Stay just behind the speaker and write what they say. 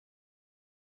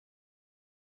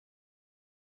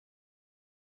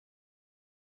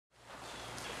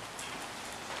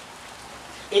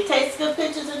It takes good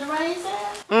pictures in the rain,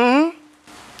 Sam? Mm-hmm.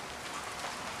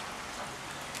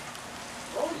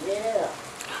 Oh, yeah.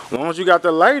 As long as you got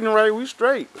the lighting right, we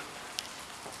straight.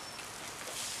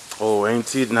 Oh,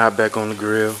 ain't it not back on the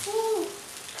grill? Ooh. Oh,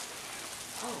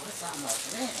 it's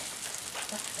almost ready.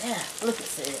 Yeah, look at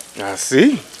that. I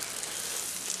see.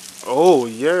 Oh,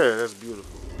 yeah, that's beautiful.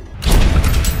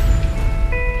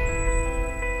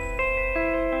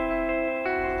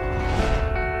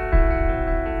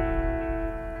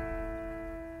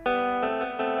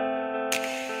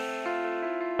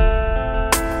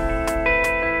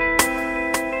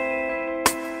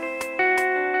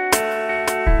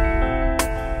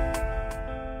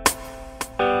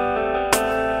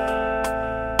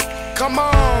 Come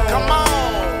on, come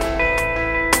on,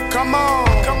 come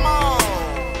on, come on.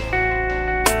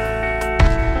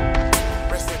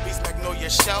 Rest in peace, Magnolia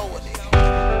Show.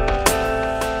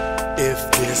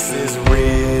 If this is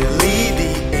really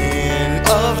the end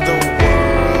of the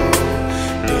world,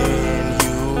 then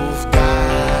you've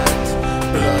got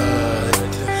blood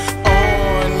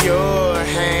on your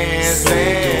hands.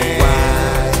 And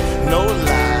why? No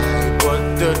lie, but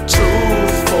the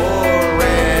truth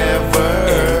forever.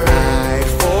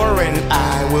 An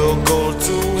eye will go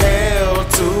to hell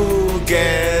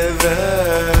together.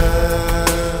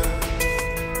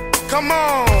 Come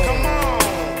on, come on,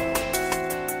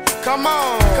 come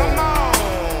on, come on.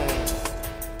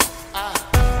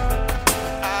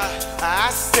 I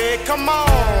said, come on,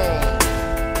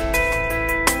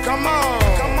 come on,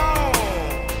 come on,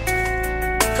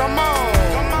 come on,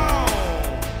 come on.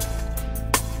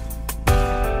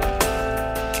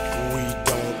 We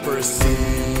don't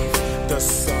perceive the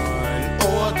sun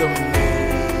or the moon.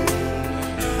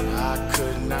 I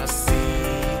could not see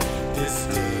this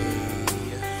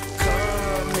day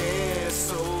coming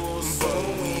so soon. But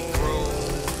we grow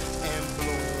and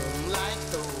bloom like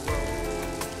the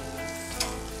rose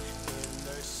in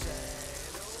the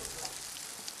shadow.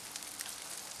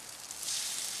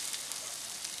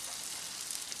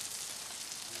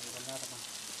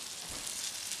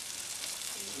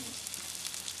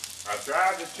 I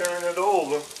tried to turn it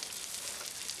over,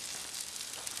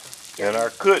 and I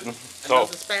couldn't. So,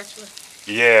 Another spatula?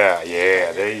 yeah,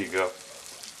 there you go.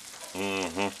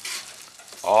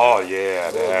 Oh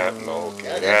yeah, that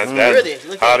okay. That's That's pretty.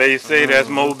 Look how at they say that's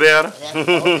more better. That's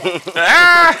okay.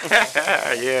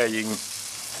 Yeah, you can.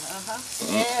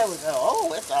 There we go.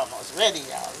 Oh, it's almost ready,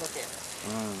 y'all. Look at it.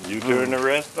 You turn the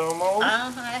rest of them over.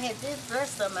 I had did the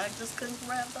rest of them. I just couldn't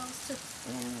grab those two.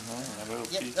 A little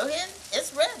Yeah, piece. go ahead.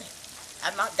 It's ready.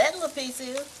 I'm not that little piece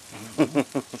here.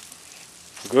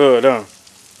 Good, huh?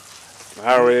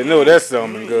 I already know that's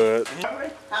something good.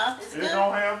 Huh? It's It good.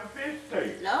 don't have the fish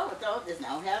taste. No, it don't. It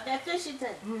don't have that fishy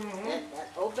taste. That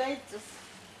obey just.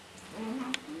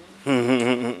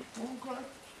 Okay.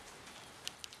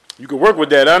 You can work with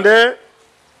that, huh, Dad?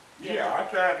 Yeah, I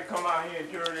tried to come out here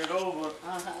and turn it over,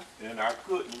 and I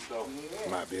couldn't. So Yeah.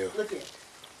 My bill. Look at it.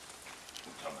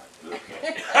 look at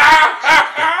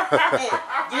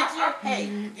Hey,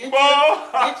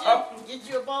 get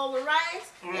you a bowl of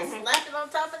rice and slap it on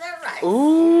top of that rice.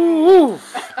 Ooh.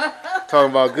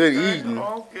 Talking about good eating.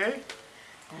 Okay.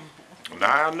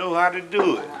 Now I know how to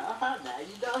do it. Now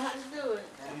you know how to do it.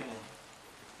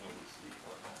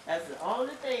 That's the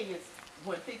only thing is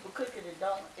when people cook it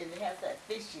and it has that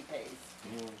fishy taste.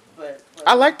 But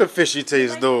I like the fishy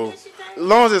taste, like though. the fishy taste? As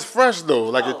long as it's fresh, though.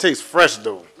 Like it tastes fresh,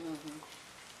 though.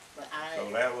 But So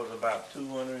that was about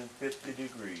 250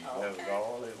 degrees. That was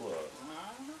all it was.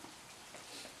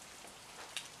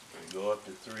 We go up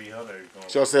to 300.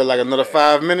 Y'all said like another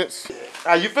 5 minutes.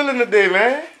 How you feeling today,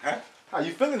 man? Huh? How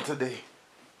you feeling today?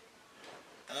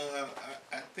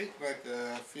 I think like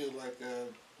I feel like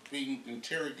being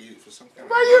interrogated for some kind of.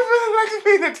 Why you feeling like you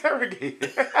being interrogated?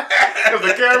 Because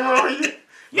the camera on you?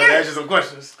 Yeah. Let me ask you some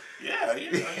questions. Yeah.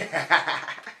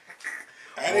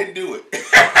 I didn't do it.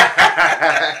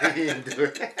 He didn't do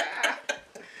it.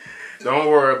 Don't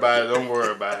worry about it. Don't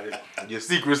worry about it. Your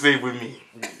secret's safe with me.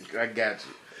 I got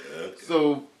you. Okay.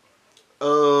 So,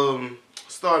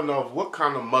 starting off, what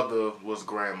kind of mother was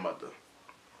grandmother?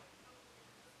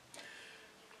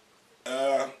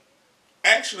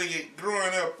 Actually,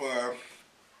 growing up,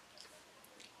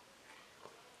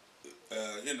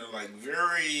 like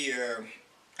very,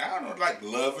 I don't know, like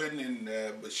loving,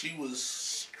 and but she was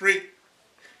strict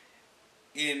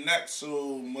and not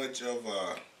so much of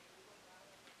a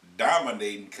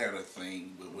dominating kind of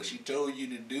thing. But when she told you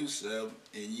to do something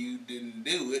and you didn't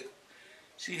do it,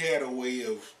 she had a way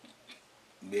of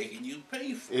making you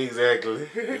pay for it. Exactly.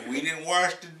 If we didn't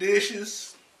wash the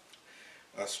dishes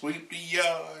or sweep the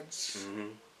yards,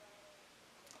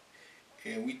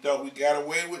 and we thought we got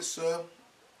away with some,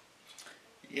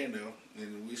 you know,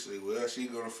 and we say, well, she's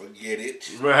gonna forget it.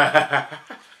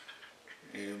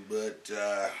 But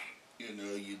you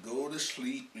know, you go to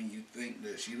sleep and you think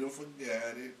that she done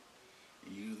forgot it.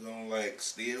 You gonna like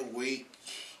stay awake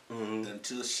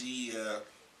until she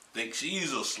thinks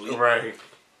she's asleep. Right.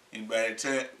 And by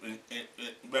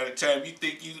the time you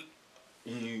think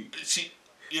she,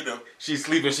 you know, she's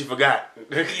sleeping, she forgot.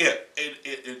 yeah.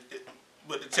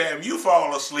 But the time you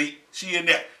fall asleep, she in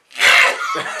there.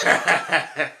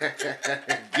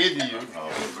 Give you.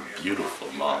 Oh,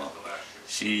 beautiful mom.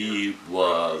 She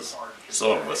was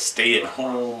sort of a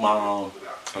stay-at-home mom,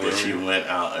 but she went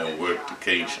out and worked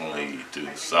occasionally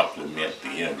to supplement the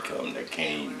income that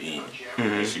came in.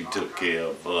 She took care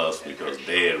of us because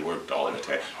Dad worked all the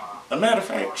time. As a matter of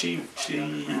fact, she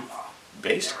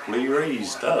basically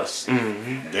raised us.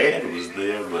 Dad was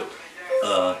there, but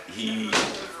he,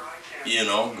 you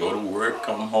know, go to work,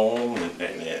 come home, and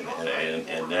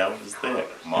that was that.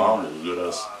 Mom was with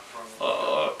us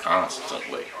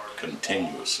constantly,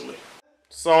 continuously.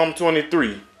 Psalm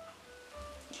 23.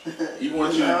 You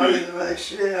want you to All do is my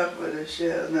share, but I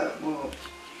shall not want.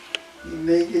 He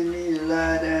maketh me to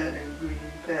lie down in green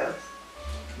paths.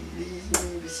 He leads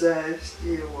me beside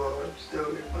still waters,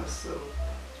 restores my soul.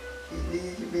 He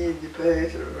leads me in the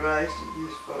path of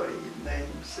righteousness for his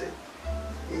name's sake.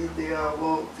 Either I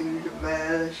walk through the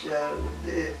valley shadow of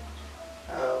death,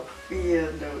 I'll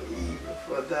fear no evil,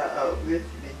 for thou art with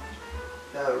me.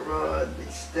 Thy rod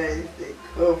and staff, they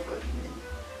comfort me.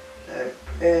 Thy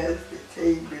path, they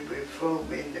take me before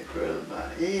me in the presence of my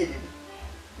enemy.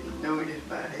 They notice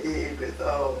my head with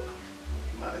all.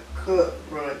 My cup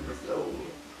runneth over.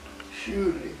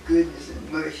 Surely goodness and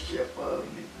mercy shall follow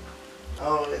me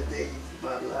all the days of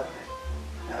my life.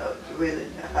 I'll dwell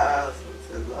in the house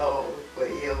of the Lord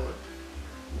forever.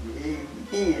 Amen.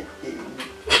 Amen.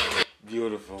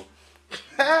 Beautiful.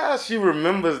 She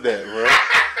remembers that, bro.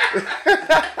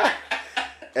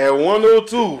 At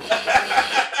 102.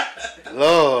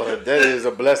 Lord, that is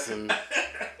a blessing.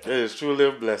 That is truly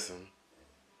a blessing.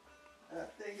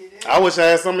 I wish I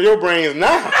had some of your brains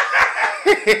now.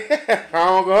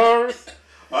 Pound Horace.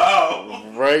 Oh.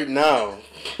 Right now.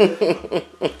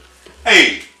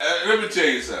 Hey, let me tell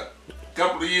you something. A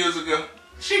couple of years ago,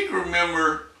 she can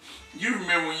remember. You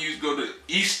remember when you used to go to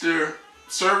Easter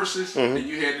services and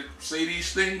you had to say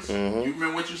these things? You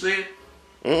remember what you said?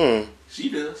 She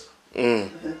does.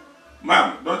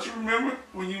 Mama, don't you remember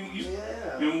when you used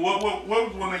to, what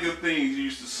was one of your things you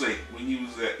used to say when you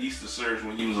was at Easter service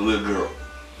when you was a little girl?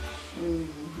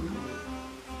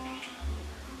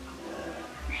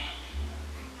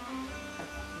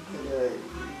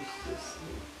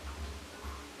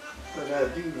 But I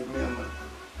do remember.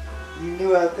 You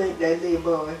know, I think that little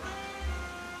boy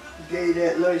gave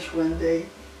that lunch one day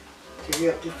to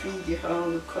help to feed the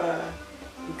hungry crowd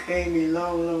who came a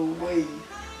long, long way.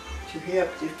 To help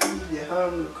to feed the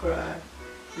hungry crowd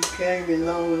who came a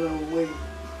long, long way.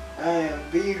 I am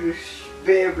very,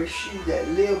 very sure that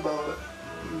little boy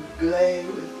was glad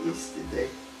it was Easter Day.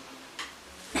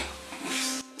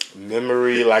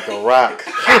 Memory like a rock.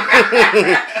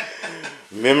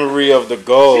 Memory of the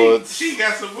gods. She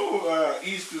got some more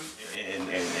Easter.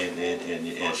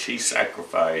 And she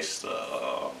sacrificed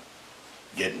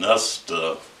getting us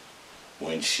stuff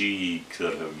when she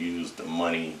could have used the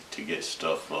money to get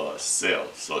stuff for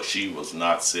herself. So she was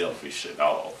not selfish at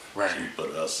all. Right.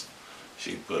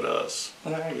 She put us,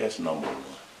 I guess, number one.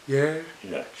 Yeah.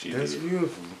 Yeah, she did. That's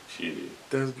beautiful. She did.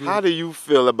 That's beautiful. How do you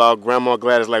feel about Grandma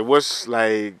Gladys? Like,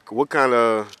 what kind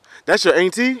of, that's your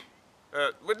auntie?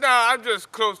 But nah, I'm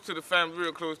just close to the family,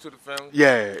 real close to the family.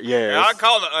 Yeah, yeah. And I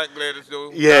call her Aunt Gladys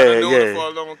though. Yeah, I known yeah. her for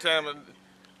a long time, and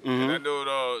I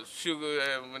know Sugar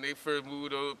and when they first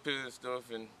moved up and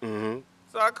stuff, and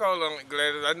so I call her Aunt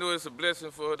Gladys. I know it's a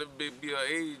blessing for her to be her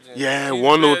age. And yeah,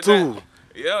 102.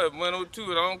 Yeah, 102.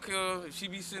 And I don't care if she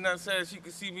be sitting outside, she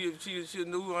can see me if she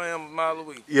knew who I am a mile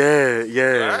away. Yeah,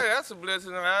 yeah. So that's a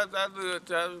blessing. I love her.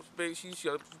 I respect.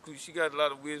 She got a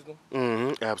lot of wisdom.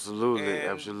 Absolutely, And,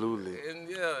 absolutely. And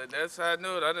yeah, that's how I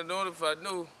know it. I done known her for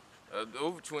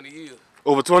over 20 years.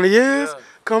 Over 20 years? Yeah.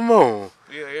 Come on.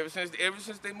 Yeah, ever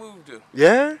since they moved here.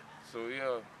 Yeah? So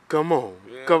yeah. Come on.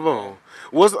 Yeah, Come man. on.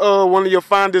 What's one of your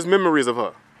fondest memories of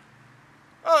her?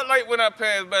 Like when I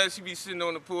pass by, she be sitting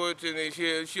on the porch and then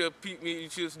she'll peep me.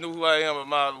 She'll know who I am a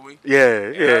mile away. Yeah,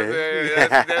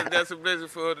 yeah. That's a blessing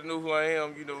for her to know who I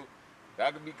am. You know,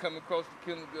 I could be coming across the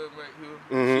kindergarten right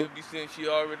here. She'll be saying she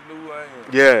already knew who I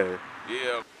am. Yeah.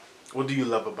 Yeah. What do you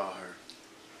love about her?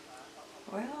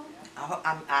 Well,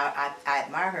 I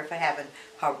admire her for having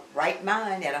her right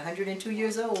mind at 102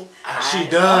 years old. She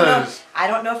does. I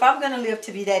don't know if I'm going to live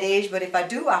to be that age, but if I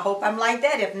do, I hope I'm like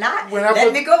that. If not, When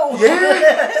let me go.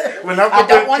 Yeah. When I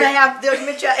don't want to have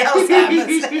dementia,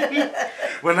 Alzheimer's.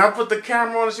 When I put the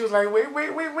camera on, she was like, wait,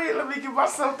 let me get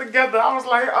myself together. I was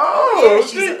like, oh,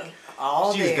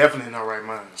 Yeah, she's definitely in her right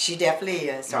mind. She definitely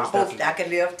is. So Most I hope definitely. I can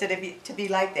live to be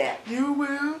like that. You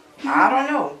will. I don't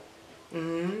know.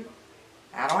 Mm-hmm.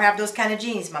 I don't have those kind of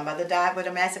genes. My mother died with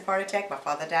a massive heart attack. My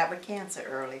father died with cancer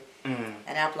early. Mm.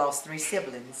 And I've lost 3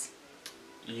 siblings.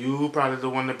 You probably the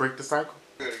one to break the cycle.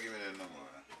 You gotta give me that number.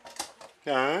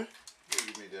 Huh? You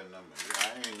give me that number. I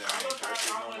ain't never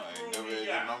had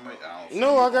your number. I don't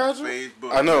No, I got you.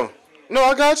 Facebook. I know. No,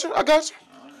 I got you.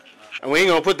 And we ain't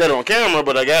gonna put that on camera,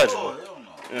 but I got you. Oh, hell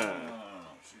no. Yeah. No.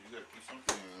 You gotta keep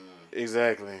something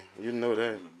Exactly. You know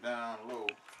that. down low.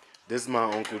 This is my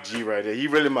Uncle G right there. He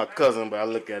really my cousin, but I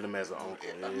look at him as an uncle.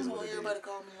 It is what it is. Everybody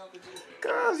call me Uncle G.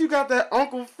 Cause you got that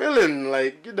uncle feeling,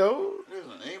 like, you know.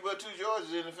 Listen, ain't but 2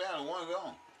 Georges in the family, one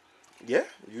gone. Yeah,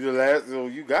 you the last, so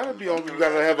you gotta be uncle. You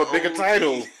gotta have a bigger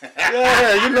title.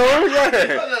 Yeah, you know, yeah.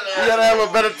 You gotta have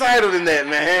a better title than that,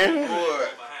 man. Boy,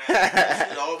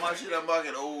 all my shit I'm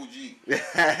marking OG.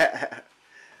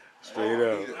 Straight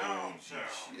up. OG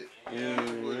shit. Yeah,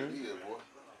 that's what it is, boy.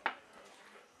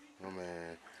 Oh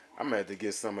man, I'm gonna have to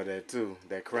get some of that too.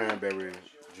 That cranberry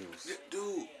juice.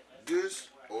 Dude, this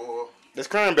or That's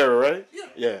cranberry, right?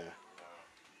 Yeah.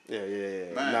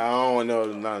 Yeah. Man. No, I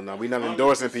don't know. No. We not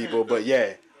endorsing people, but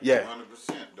yeah. 100%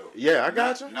 though. Yeah, I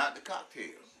got you. Not the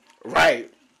cocktails.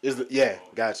 Right. Yeah,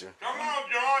 got you. Come on,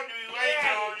 George. You late,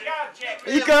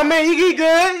 George. He coming. He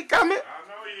good. He coming. I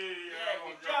know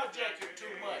you jaw jacking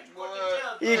too much. Boy,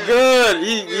 He good.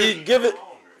 He give it.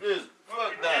 listen,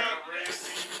 fuck that.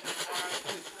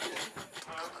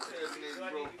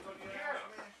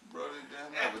 Bro, this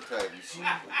damn advertising shit.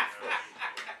 What the fuck?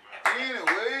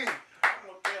 Anyway.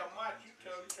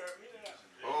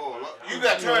 Oh, look, you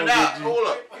got turned out. Hold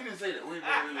up. You didn't say that. Wait. Man,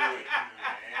 I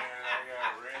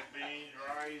got red beans,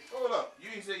 rice. Hold up. You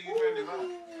didn't say you turned him out.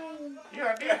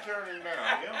 Yeah, I did turn him down.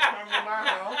 He don't come to my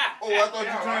house. Oh, I thought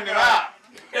you turned him out.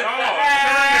 No, turn him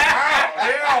out.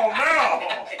 Hell no.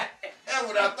 That's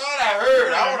what I thought I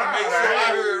heard. I want to make sure I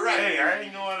heard right. Hey, I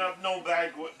ain't going up no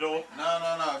back door. No.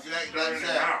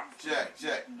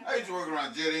 Check. I used to work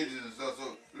around jet engines and stuff,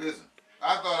 so listen.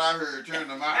 I thought I heard turn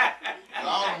them out. So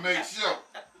I want to make sure.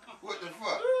 What the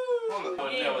fuck? Hold up. I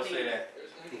would never say that.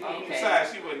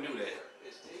 Besides, she wouldn't do that.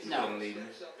 No.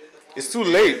 It's too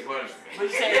late.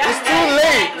 It's It's too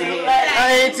late.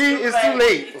 Auntie, it's too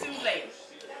late.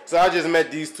 So I just met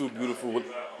these two beautiful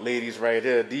ladies right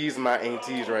here. These my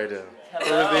aunties right here.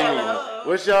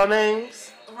 What's y'all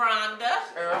names?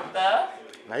 Rhonda.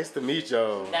 Nice to meet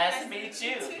y'all. Nice to meet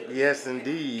you. Yes,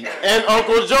 indeed. And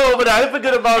Uncle Joe over there. I didn't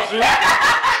forget about you.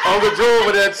 Uncle Joe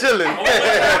over there chilling.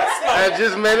 I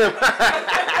just met him.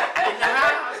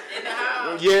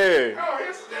 Yeah.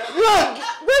 Look,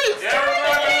 wait.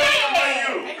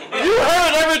 You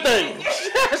heard everything.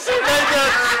 She made that.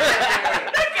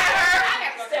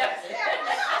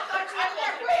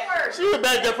 She was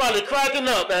back there probably cracking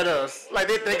up at us. Like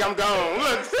they think I'm gone.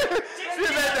 Look. She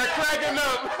was back there cracking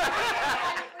up.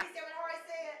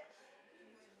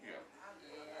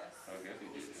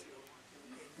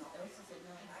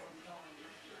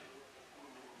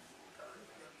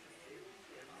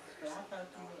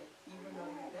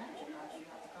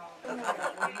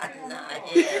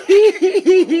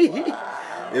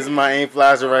 This is my Aunt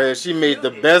Flasher right here. She made the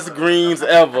best greens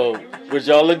ever. Would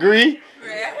y'all agree?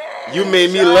 You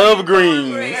made me love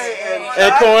greens.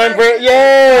 And cornbread,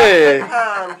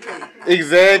 yeah.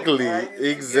 Exactly.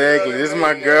 This is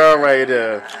my girl right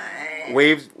there.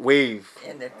 Wave.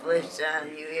 And the first time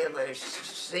you ever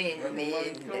seen me,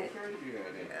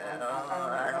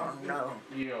 I don't know.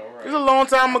 It was a long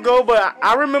time ago, but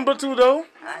I remember too though.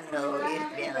 I know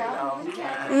it's been a long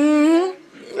time. Mm-hmm.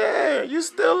 Yeah, you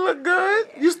still look good.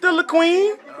 You still a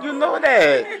queen. You know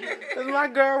that. That's my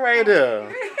girl right there.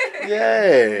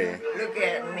 Yeah. Look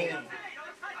at me.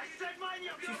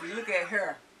 Look at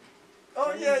her.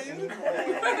 Oh yeah, you.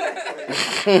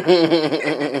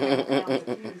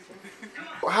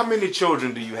 How many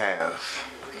children do you have?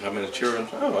 How many children?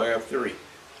 Oh, I have 3. You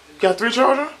got 3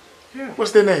 children? Yeah.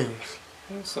 What's their names?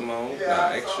 Simone.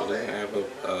 Actually, I have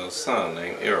a son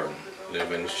named Aaron.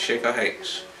 Live in Shaker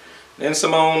Heights. Then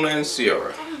Simone and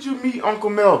Sierra. How did you meet Uncle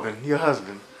Melvin, your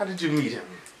husband? How did you meet him?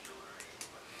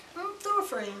 Through a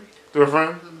friend. Through a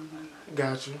friend?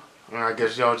 Got you. Well, I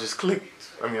guess y'all just clicked.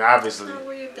 I mean, obviously. No,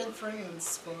 we've been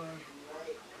friends for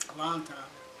a long time.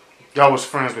 Y'all was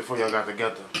friends before y'all got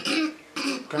together.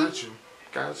 Got you.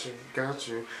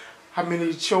 How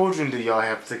many children do y'all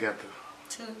have together?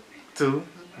 2. 2?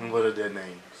 And what are their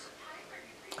names?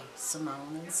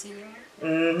 Simone and Sierra.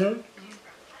 Mm-hmm.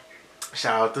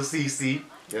 Shout out to Cece.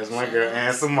 That's my girl,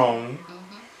 and Simone.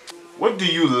 What do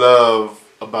you love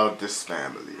about this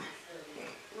family?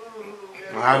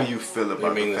 How do you feel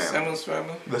about the the family? Simmons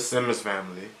family? The Simmons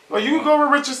family. Well, you can go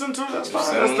with Richardson too. That's fine.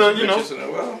 Simmons, That's the,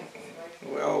 Richardson, well,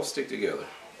 we all stick together.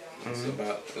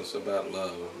 It's about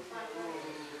love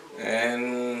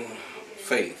and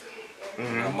faith.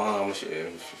 My mom,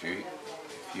 if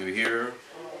you hear her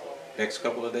next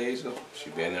couple of days, she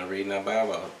been there reading her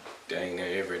Bible, dang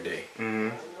near every day.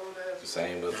 The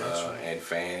same with Aunt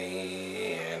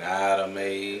Fanny and Ida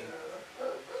Mae.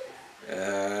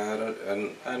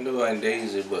 I knew Aunt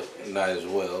Daisy, but not as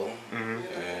well.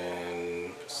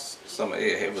 And some,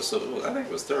 it was, I think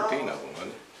it was 13 of them, wasn't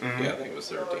it? Yeah, I think it was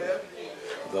 13 of them.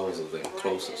 Those are the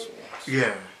closest ones.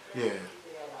 Yeah.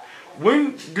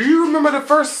 When do you remember the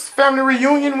first family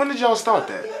reunion? When did y'all start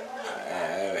that?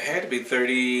 It had to be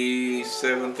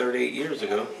 37, 38 years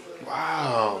ago.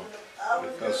 Wow.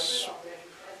 Because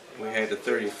we had the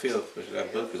 35th, which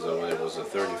that book is over there, was the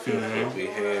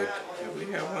 35th. But we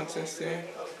had one since then?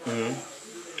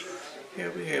 Yeah,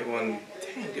 we had one.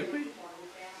 Dang, did we?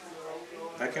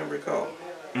 I can't recall.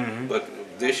 But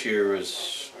this year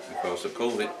is because of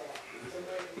COVID.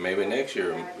 Maybe next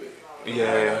year.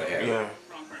 Yeah.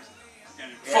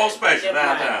 Full special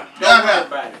downtown.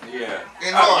 Downtown. Yeah.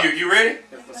 You ready?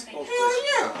 Hell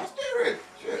yeah. I'm still ready.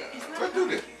 Shit. Let's do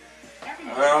this.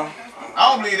 Well, I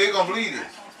don't believe they're going to believe this.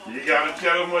 you gotta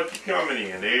tell them what you're coming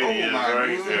in. There it is, my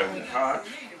right goodness. there. Hot.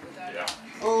 Yeah.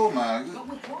 Oh my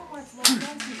goodness.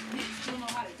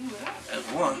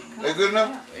 That's one. They good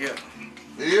enough? Yeah.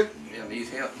 They is? Yeah, needs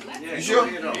help. You sure?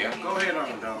 Yeah. Go ahead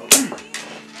on, dog.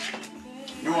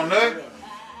 You want nut?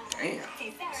 Damn.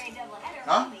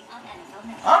 Huh?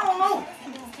 I don't know.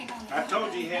 I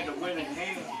told you he had the winning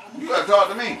hand. You gotta talk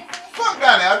to me. Fuck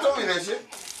down there. I told you that shit.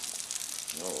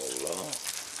 Oh, Lord.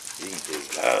 He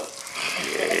just loud.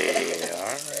 Yeah, all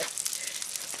right.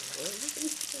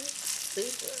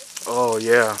 Oh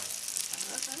yeah.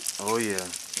 Oh yeah.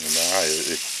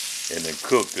 And then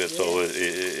cooked it so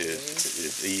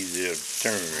it's easier to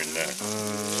turn now.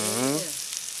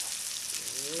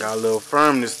 Got a little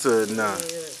firmness to it now.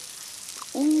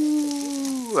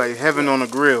 Ooh, like heaven on a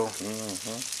grill.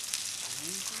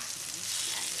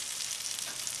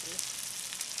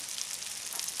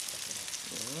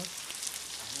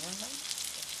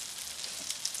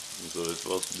 So it's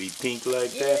supposed to be pink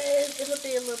like Yeah, that? it'll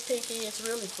be a little pinky. It's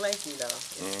really flaky though.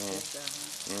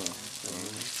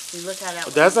 See, look how that.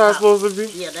 That's how it's supposed to be?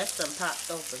 Yeah, that's some popped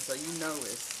open, so you know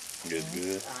it's. Good.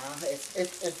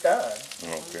 It's done.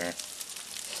 Okay.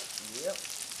 Yep.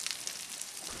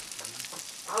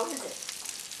 How is it?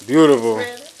 Beautiful.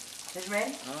 Ready? It's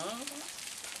ready?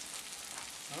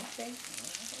 Okay.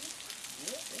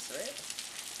 Yep, it's ready.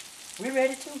 We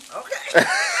ready too? Okay.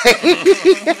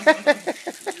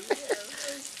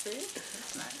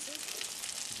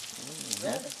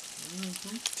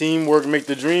 Teamwork make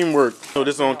the dream work. So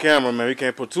this on camera, man. We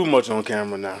can't put too much on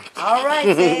camera now. All right,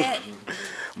 Dad.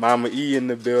 Mama E in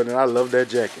the building. I love that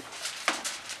jacket.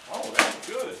 Oh, that's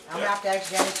good. I'm gonna have to ask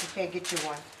Janet if she can't get you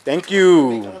one. Thank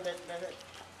you.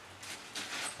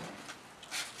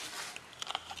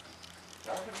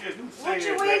 What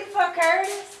you waiting for,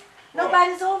 Curtis?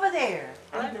 Nobody's over there.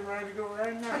 I'm getting ready to go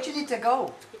right now. But you need to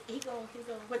go. He go.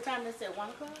 What time is it? 1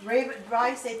 o'clock?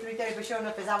 Riley said 3:30, but sure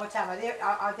enough, it's our time, our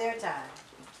their time.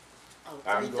 Oh,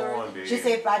 I'm 3:30? going there. She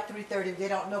said by 3:30. They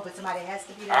don't know, but somebody has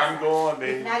to be there. I'm going If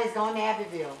there. not, it's going to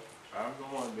Abbeville. I'm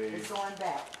going there. It's going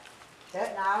back. Now,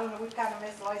 I don't know what kind of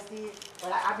mess Lois did,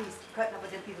 but I be cutting up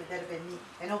with them people that have been me.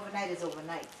 And overnight is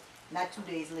overnight, not 2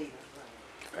 days later.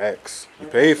 X. You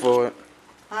paid for it.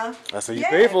 Huh? I said you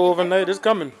paid for overnight. It's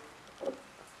coming.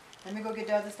 Let me go get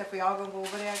the other stuff. We all gonna go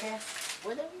over there, I guess.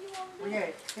 Whatever you want to do.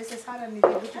 Yeah, this is hot underneath.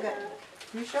 What you got?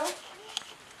 You sure?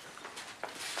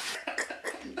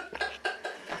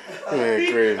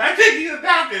 Man, crazy. I think he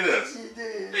adopted us. He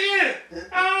did. Yeah.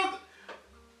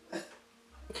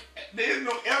 There's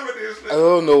no evidence. I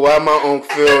don't know why my uncle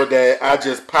feel that I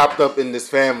just popped up in this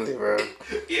family, bro.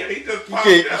 Yeah, he just He popped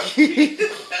can't, out.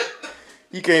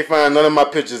 he can't find none of my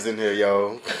pictures in here,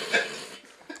 yo.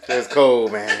 That's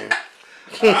cold, man.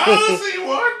 I don't see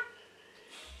one.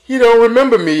 He don't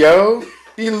remember me, yo.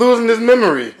 He losing his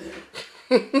memory.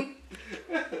 Oh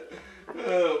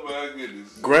my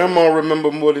goodness. Grandma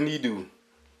remember more than he do.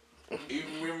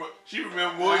 She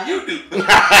remember more than you do.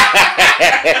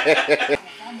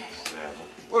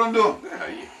 What I'm doing?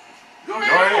 Go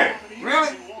ahead.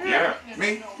 Really? Yeah.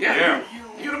 Me? Yeah.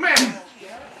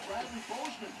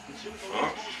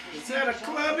 that a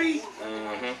clubby?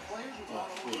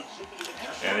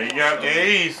 And he got the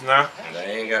ace now.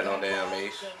 They ain't got no damn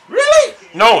ace. Really?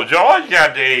 No, George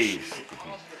got the ace.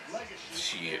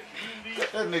 Shit.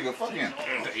 That nigga fucking.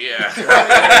 Yeah.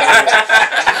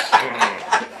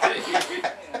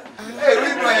 Hey, we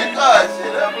playing cards,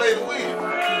 shit. I play the wheel.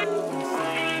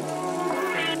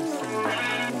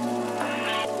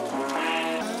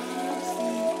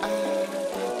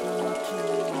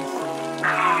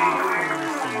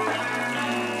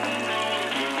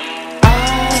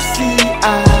 I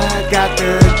got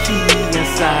the key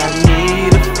inside me,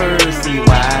 the first EYE.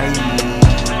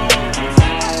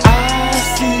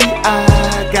 I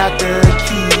got the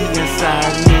key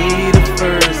inside me, the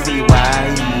first EYE.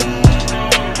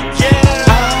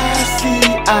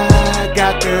 I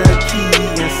got the key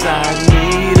inside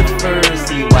me, the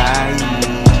first EYE.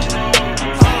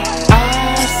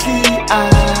 I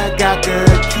got the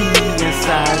key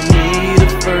inside me, the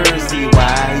first EYE.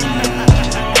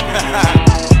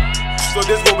 So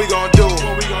this what we gon' do.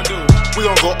 We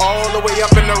gon' go all the way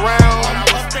up and around.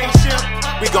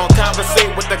 We gon'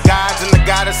 conversate with the gods and the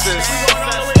goddesses.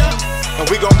 And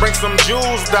we gon' bring some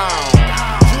jewels down,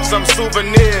 some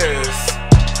souvenirs.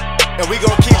 And we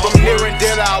gon' keep them near and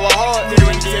dear to our heart.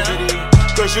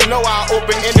 Cause you know our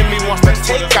open enemy wants to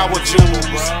take our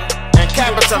jewels and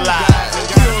capitalize,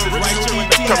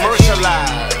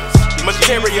 commercialize,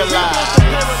 materialize.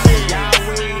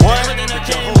 What?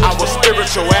 Our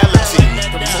spirituality.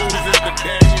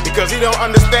 Because he don't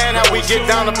understand how we get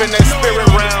down up in that spirit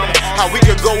realm. How we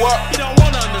could go up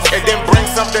and then bring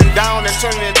something down and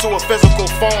turn it into a physical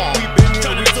form.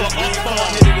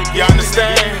 You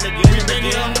understand?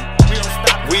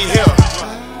 We here.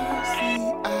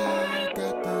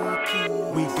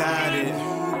 We got it.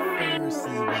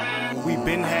 We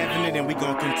been having it and we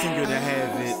gon' continue to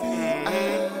have it.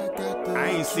 I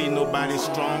ain't seen nobody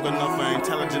strong enough or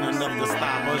intelligent enough to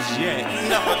stop us yet.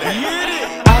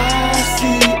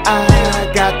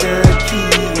 I got the key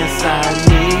inside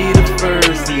me, the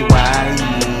first EYE.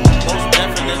 Most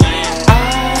definitely.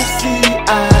 I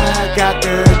got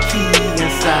the key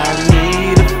inside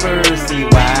me, the first EYE.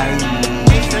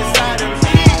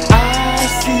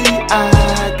 I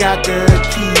got the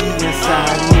key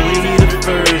inside me, the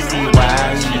first EYE.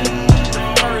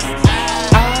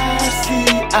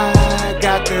 I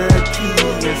got the key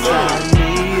inside me,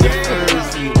 the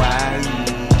first EYE.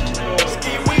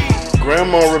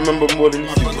 Grandma remember more than you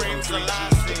do. You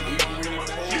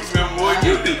remember more than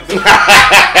you do. I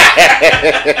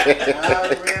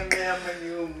remember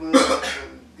your mother was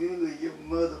good. Your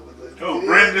mother was a good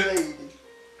Brenda. lady.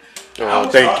 Oh,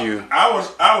 thank you. I was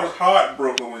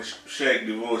heartbroken when Shaq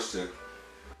divorced her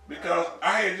because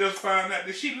I had just found out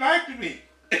that she liked me.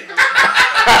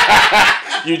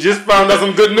 You just found out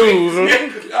some good news, huh?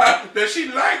 That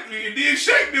she liked me, and then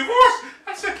Shaq divorced.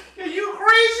 I said, "Are you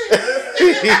crazy?"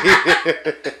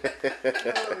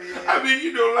 I mean,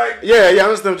 you know, like Yeah, I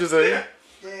understand what you're saying.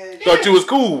 Yeah, Thought you was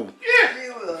cool. yeah, she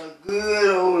was a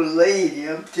good old lady.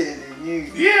 I'm telling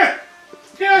you. yeah,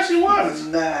 she was.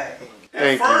 Nice.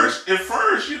 At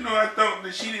first, you know, I thought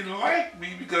that she didn't like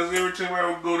me because every time I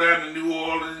would go down to New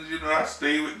Orleans, you know, I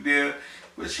stayed with them.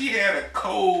 But she had a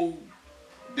cold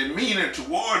demeanor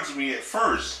towards me at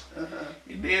first.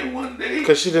 And then one day...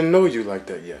 Because she didn't know you like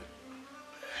that yet.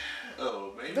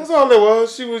 Oh, man. That's all it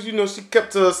was. She was, you know, she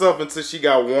kept to herself until she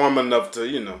got warm enough to,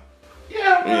 you know.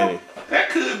 Yeah, well, that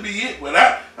could be it. But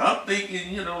I'm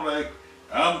thinking, you know, like,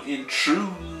 I'm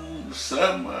intruding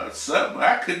something.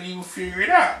 I couldn't even figure it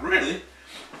out, really.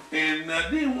 And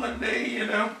then one day, you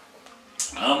know,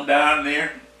 I'm down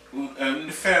there in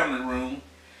the family room.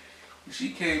 And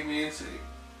she came in and said,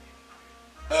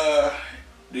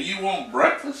 do you want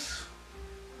breakfast?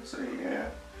 I said,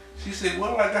 yeah. She said,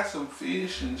 well, I got some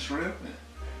fish and shrimp.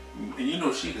 And you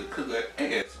know she could cook her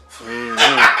ass.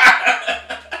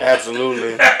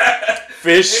 Absolutely.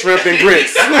 Fish, shrimp, and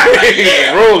grits.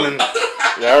 Rolling.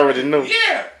 You already know.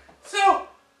 Yeah. So,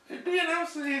 and then I'm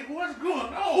saying, what's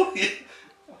going on here?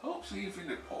 I hope she ain't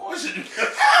finna poison me.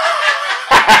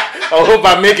 I hope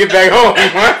I make it back home,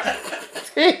 huh?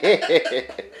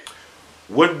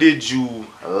 What did you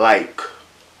like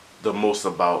the most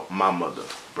about my mother,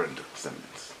 Brenda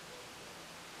Simmons?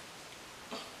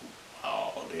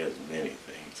 Oh, there's many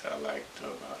things I liked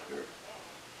about her.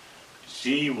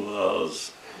 She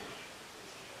was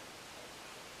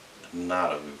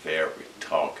not a very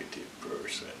talkative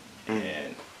person,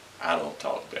 and I don't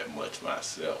talk that much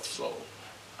myself, so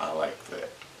I like that.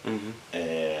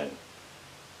 And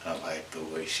I like the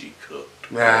way she cooked.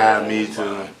 Ah, me too.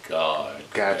 Oh my God,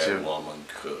 Gotcha. that woman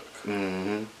cooked.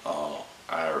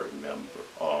 I remember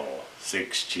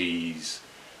 6 cheese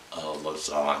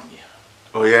lasagna.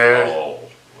 Oh yeah. Oh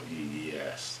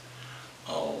yes.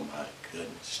 Oh my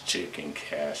goodness, chicken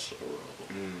casserole.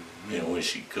 And when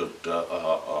she cooked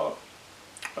a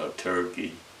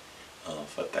turkey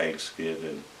for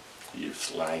Thanksgiving, you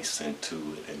slice into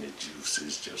it and the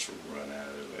juices just run out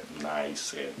of it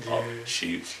nice. And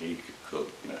she could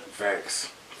cook. You know. Facts.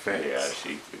 Yeah,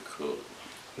 she could cook.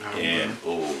 And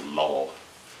oh Lord,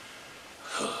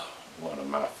 one of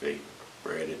my favorite,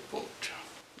 breaded pork chop.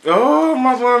 Oh,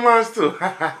 one of mine too.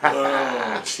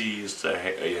 Oh, she used to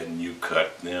have, and you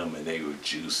cut them and they were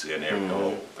juicy and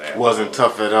everything. That Wasn't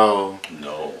tough at all.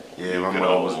 No. Yeah, my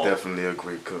mother was definitely a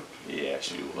great cook. Yeah,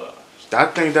 she was. I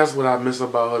think that's what I miss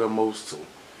about her the most too.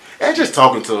 And just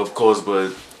talking to her, of course,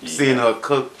 but seeing her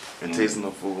cook and tasting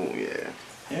her food, yeah.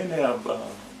 And there are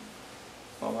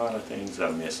a lot of things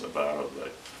I miss about her,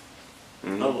 but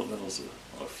those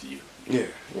are a few. Yeah.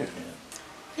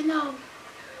 You know,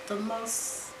 the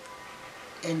most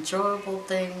enjoyable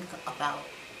thing about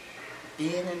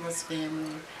being in this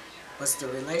family was the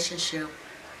relationship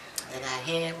that I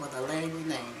had with a lady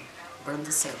named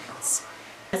Brenda Simmons.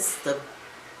 That's the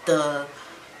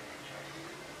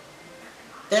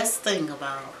best thing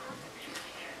about,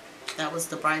 that was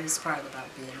the brightest part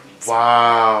about being in this.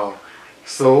 Wow.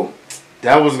 So,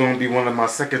 that was going to be one of my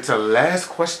second to last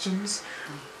questions.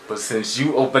 But since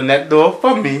you opened that door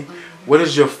for me, what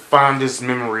is your fondest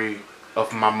memory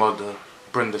of my mother,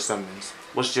 Brenda Simmons?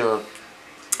 What's your,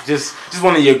 just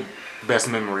one of your best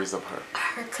memories of her?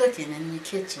 Her cooking in the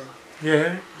kitchen.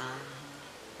 Yeah.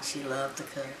 She loved to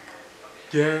cook.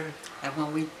 Yeah. And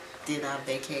when we did our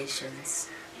vacations.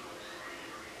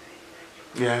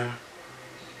 Yeah.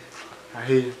 I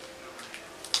hear you.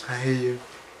 I hear you.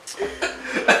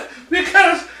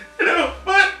 Because,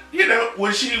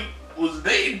 when she was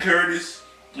dating Curtis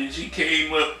and she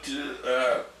came up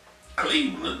to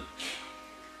Cleveland,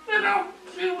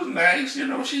 she was nice,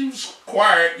 she was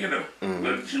quiet,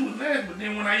 but she was nice. But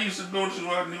then when I used to go to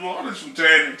New Orleans from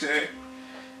time to time,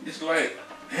 it's like,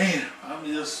 damn,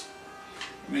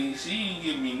 she didn't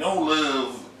give me no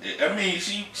love. I mean,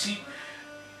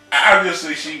 I'll just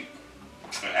say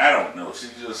I don't know,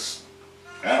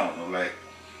 like,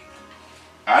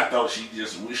 I thought she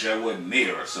just wished I wasn't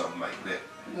there or something like that.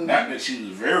 Not that she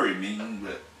was very mean,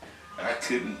 but I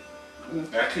couldn't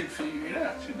figure it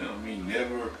out,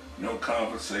 never, no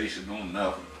conversation, no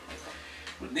nothing.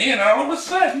 But then all of a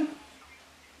sudden,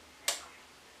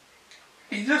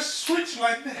 he just switched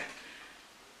like that.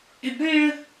 And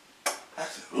then, I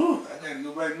said, ooh, I gotta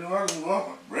go back to New Orleans and walk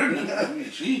with Brenda. I mean,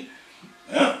 she.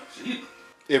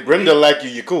 If Brenda like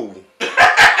you cool.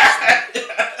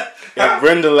 If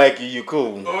Brenda like you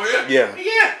cool. Oh, yeah?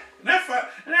 Yeah. And that's fine.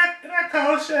 And I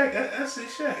called Shaq. I said,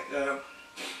 Shaq,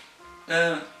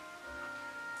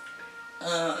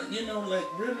 like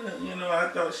Brenda, I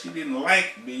thought she didn't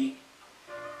like me.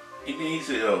 And then he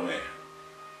said, oh, man,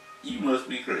 you must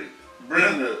be crazy.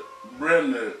 Brenda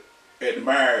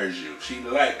admires you. She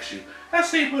likes you. I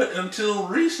said, but until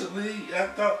recently, I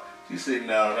thought. She said,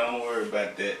 no, don't worry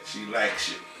about that. She likes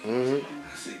you.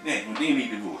 I said, dang, well, they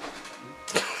need divorce.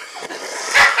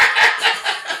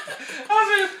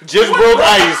 Just broke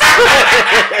ice.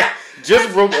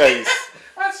 Just broke ice.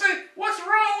 I said, what's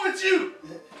wrong with you?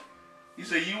 He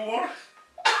said, you want it?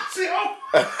 I said, oh.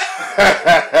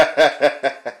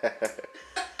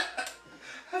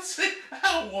 I said, I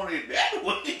don't want it that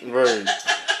way. Right.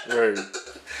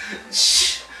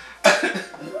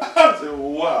 I said,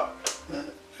 wow.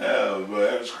 Oh, boy,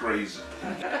 that was crazy.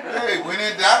 Hey, when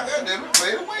in doubt, goddamn it,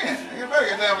 play to win. Get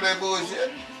back in time with that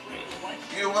bullshit.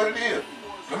 Get what it is.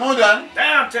 Come on, Johnny.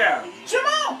 Downtown. Come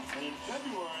on.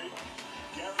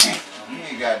 You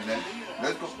ain't got nothing.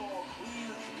 Let's go.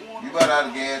 You about out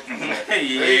of gas.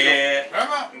 Yeah. Come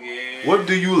on. Yeah. What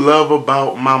do you love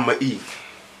about Mama E?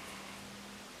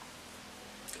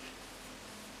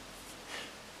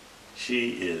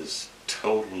 She is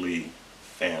totally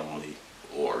family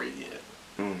oriented.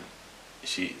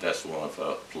 That's one of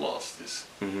her pluses.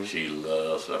 She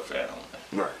loves her family.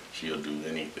 Right. She'll do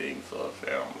anything for her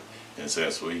family. And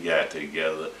since we got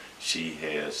together, she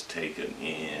has taken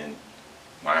in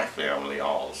my family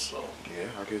also. Yeah,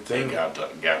 I could They tell.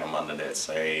 got them under that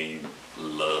same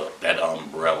love, that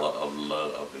umbrella of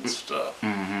love and stuff.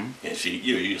 And she,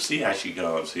 you see how she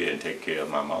comes here and take care of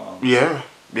my mom. Yeah.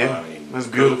 I mean, that's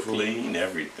beautiful. Clean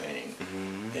everything.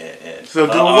 And So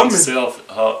good woman.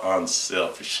 her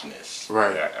unselfishness.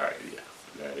 Right. Yeah,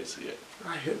 that is it.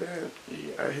 I hear that.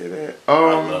 Yeah. I hear that. I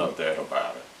love that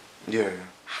about her. Yeah.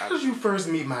 How did you first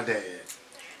meet my dad?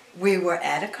 We were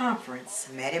at a conference,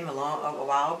 met him a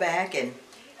while back, and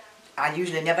I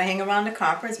usually never hang around the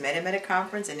conference. Met him at a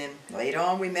conference, and then later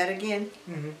on we met again.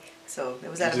 So it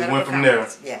was at a medical went from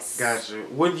conference. there. Yes. Gotcha.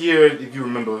 What year, if you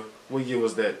remember, what year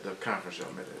was that the conference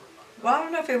y'all met at? Well, I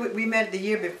don't know if we met the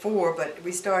year before, but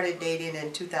we started dating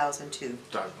in 2002.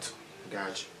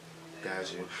 Gotcha.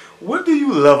 Gotcha. What do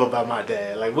you love about my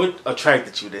dad? Like, what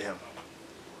attracted you to him?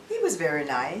 He was very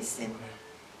nice and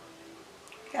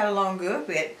got along good.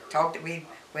 We had talked. We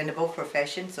were in the both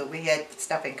professions, so we had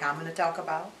stuff in common to talk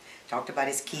about. Talked about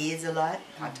his kids a lot.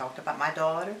 I talked about my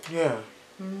daughter. Yeah.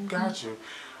 Got you.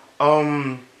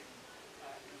 I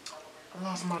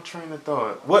lost my train of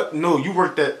thought. What? No, you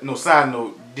worked at. No, side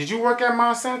note. Did you work at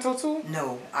Monsanto too?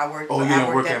 No, I worked. Oh, you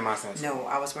didn't work at Monsanto. No,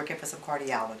 I was working for some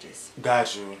cardiologists.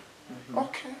 Got you.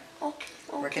 Okay.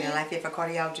 Working in Lafayette for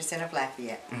Cardiology Center of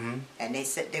Lafayette. And they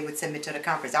said they would send me to the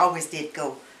conference. I always did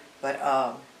go, but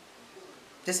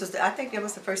this was I think it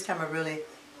was the first time I really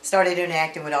started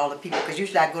interacting with all the people, because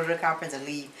usually I go to the conference and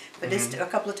leave. But this a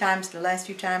couple of times, the last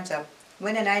few times I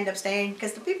went and I ended up staying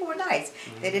because the people were nice.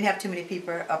 They didn't have too many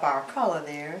people of our color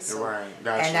there. So,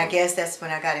 and I guess that's when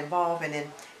I got involved. And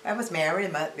then I was married,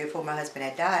 and before my husband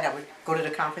had died, I would go to the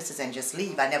conferences and just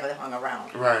leave. I never hung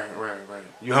around. Right.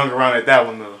 You hung around at that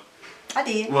one though. I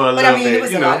did. Well, but I mean, bit, there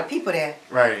was a lot of people there.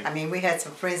 Right. I mean, we had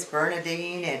some friends,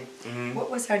 Bernadine and what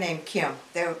was her name? Kim.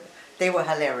 They were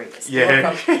hilarious.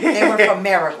 Yeah. They were from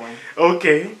Maryland.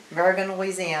 Okay. Maryland,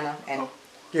 Louisiana, and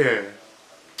yeah.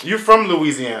 You're from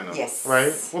Louisiana. Yes.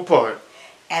 Right. What part?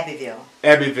 Abbeville.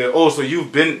 Abbeville. Oh, so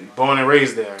you've been born and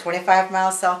raised there. 25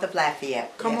 miles south of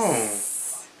Lafayette. Come on.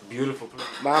 Beautiful place.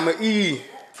 Mama E.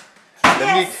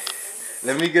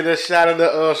 Let me get a shot of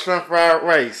the shrimp fried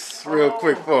rice real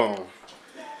quick for him.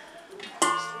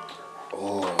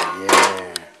 Oh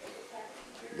yeah.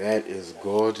 That is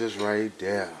gorgeous right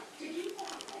there.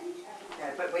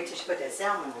 But wait till you put that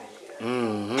salmon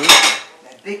in.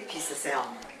 That big piece of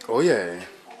salmon. Oh yeah.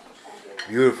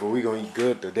 Beautiful. We gonna eat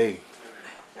good today.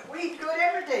 We eat good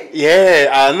every day.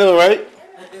 Yeah, I know, right?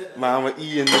 Mama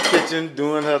E in the kitchen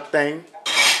doing her thing.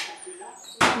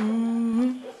 So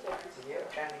yeah,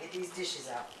 we're trying to get these dishes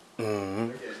out.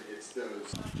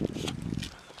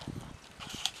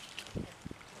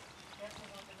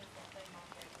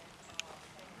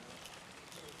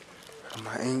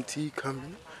 My auntie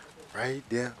coming right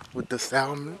there with the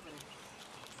salmon.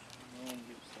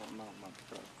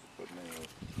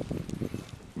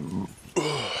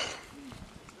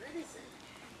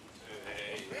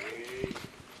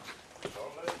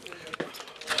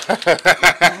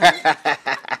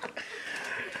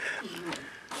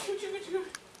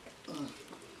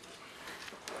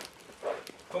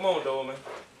 Come on, Dolman.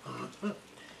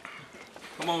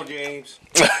 Come on, James.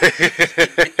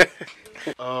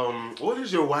 What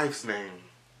is your wife's name?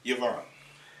 Yvonne.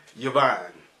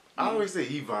 Yvonne. I always say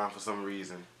Yvonne for some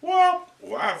reason. Well,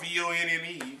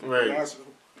 Y-V-O-N-N-E. Right. That's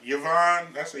Yvonne.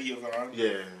 That's a Yvonne.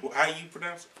 Yeah. How you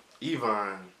pronounce it?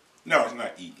 Yvonne. No, it's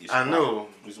not E. It's I Y. know.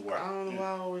 It's Y. I don't know why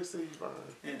I always say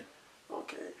Yvonne. Yeah.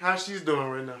 Okay. How's she's doing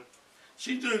right now?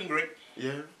 She's doing great.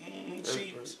 Yeah.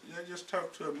 I just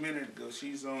talked to her a minute ago.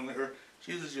 She's on her.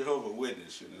 She's a Jehovah's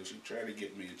Witness. You know, she tried to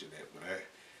get me into that, but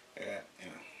you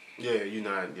know. Yeah, you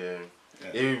not. Yeah.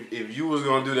 If you was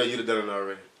gonna do that, you'd have done it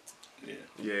already. Yeah.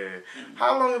 Yeah.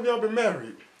 How long have y'all been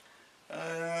married?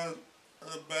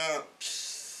 About.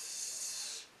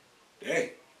 Dang.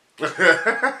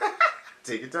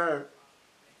 Take your time.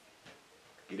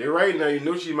 Get it right now. You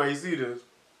know she might see this.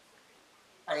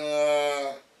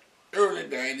 Early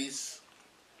 90s,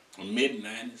 mid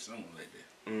 90s, something like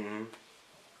that.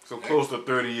 So close to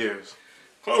 30 years.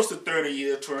 Close to 30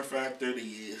 years, 25, 30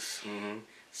 years.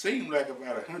 Seemed like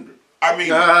about 100. I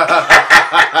mean.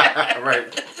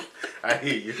 Right. I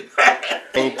hear you.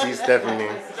 Auntie Stephanie.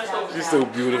 She's so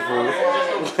beautiful.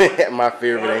 My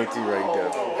favorite auntie right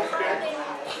there.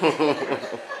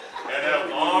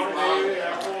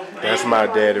 That's my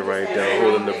daddy right there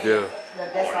holding the bill.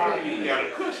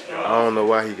 I don't know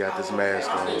why he got this mask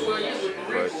on, but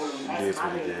it is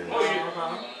what it is.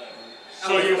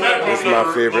 This is my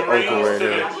favorite uncle right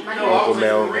here, Uncle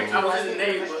Melvin.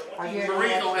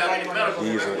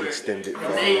 These are extended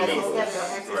family members.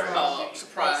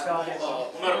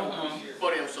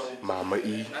 Mama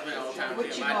E.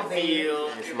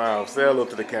 Smile. Say hello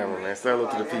to the camera, man. Say hello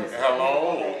to the people.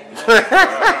 Hello.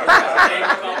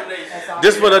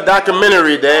 This for the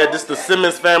documentary, Dad. This the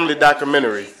Simmons family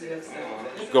documentary.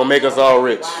 It's gonna make us all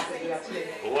rich.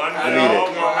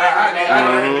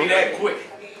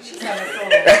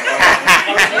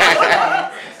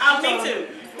 Me too.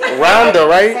 Rhonda,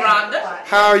 right? Rhonda.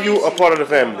 How are you a part of the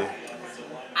family?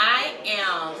 I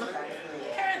am.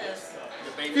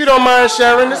 If you don't mind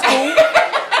sharing, it's cool.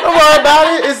 Don't worry about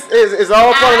it. It's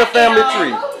all part of the family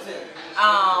tree.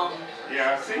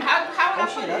 Yeah, I see. How would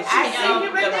I put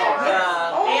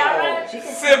it?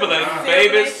 Siblings,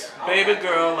 babies, baby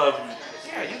girl of.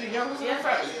 Yeah, you the youngest of the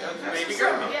family. Baby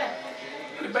girl. Yeah.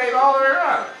 The baby all the way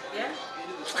around. Yeah.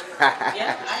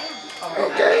 Yeah, I am.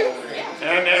 Okay.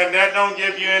 And that don't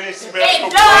give you any special It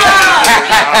points. does!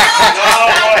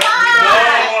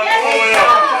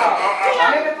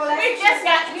 We just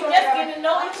getting to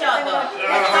know each other. So we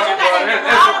got to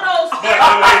do all those But they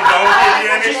don't give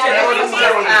you any special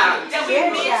points. that we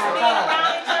miss being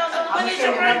around each other. When is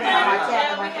your birthday?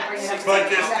 But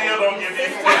they still don't give you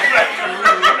any special.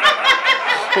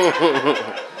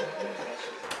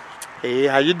 Hey,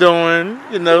 how you doing?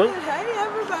 You know. Hey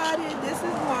everybody, this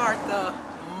is Martha.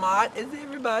 Mott, as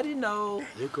everybody know.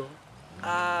 There you go.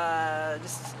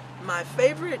 This is my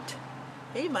favorite.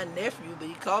 He's my nephew, but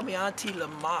he called me Auntie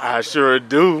Lamar. I sure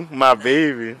do, my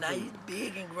baby. Now he's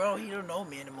big and grown. He don't know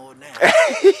me anymore now.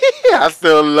 I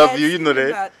still love you. You know that.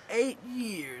 About 8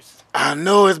 years. I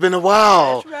know it's been a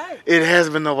while. That's right. It has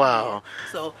been a while.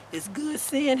 So it's good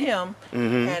seeing him.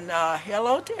 And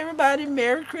hello to everybody.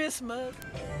 Merry Christmas.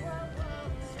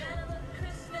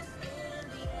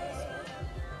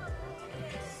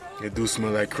 It do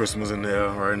smell like Christmas in the air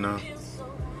right now.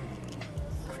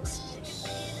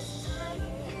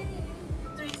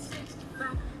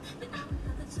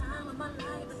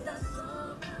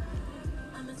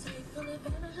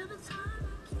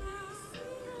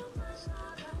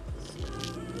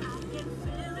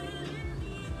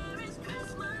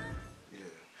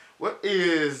 What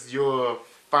is your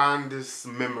fondest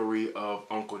memory of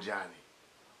Uncle Johnny?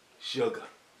 Sugar.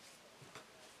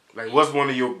 Like, what's one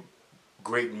of your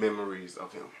great memories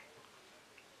of him?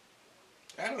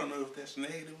 I don't know if that's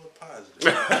negative or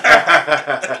positive.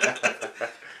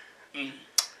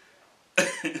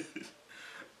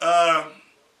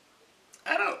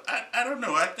 I don't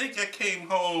know. I think I came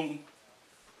home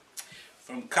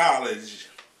from college,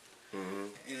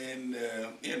 and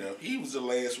you know, he was the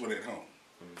last one at home.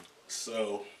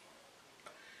 So,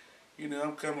 you know,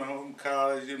 I'm coming home from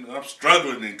college. You know, I'm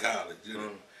struggling in college. You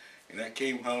know. And I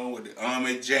came home with the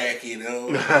army jacket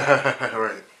on.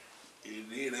 Right.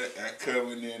 And then I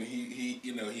come in there and he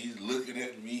you know, he's looking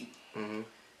at me. You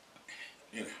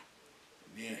know,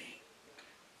 then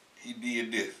he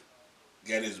did this.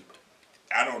 Got his,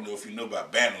 I don't know if you know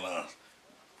about Bantalons.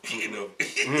 You know,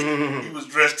 he was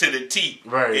dressed to the T.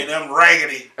 Right. And I'm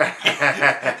raggedy.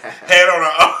 Had on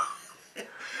an arm.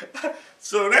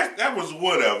 So that was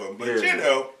one of them. But you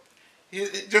know,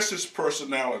 just his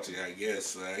personality, I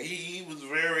guess. He was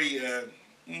very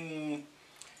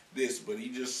this, but he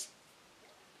just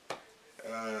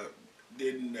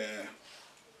didn't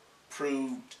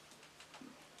prove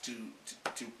to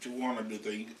want to do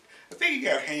things. I think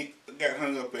he got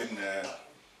hung up in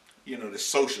you know, the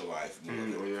social life.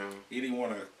 Yeah. He didn't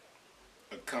want to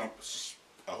accomplish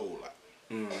a whole lot.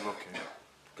 Okay,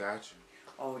 got you.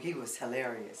 Oh, he was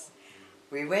hilarious.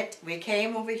 We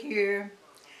came over here,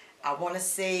 I want to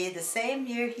say the same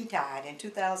year he died, in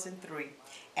 2003,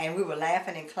 and we were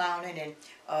laughing and clowning, and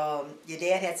your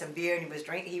dad had some beer, and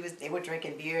they were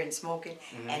drinking beer and smoking,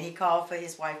 and he called for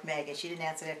his wife Maggie. She didn't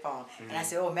answer that phone, and I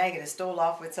said, "Oh, Maggie done stole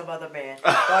off with some other man."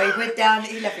 So he went down,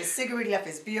 he left his cigarette, he left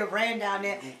his beer, ran down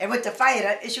there, and went to fight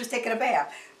her, and she was taking a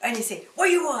bath, and he said, "Where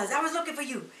you was? I was looking for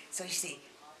you." So she said,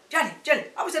 Johnny,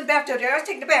 I was in the bathtub there. I was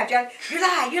taking a bath, Johnny. You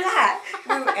lied.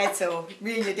 And so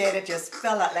me and your dad just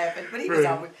fell out laughing.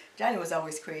 But Johnny was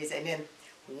always crazy. And then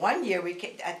one year,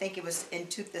 I think it was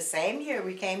the same year,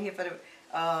 we came here for the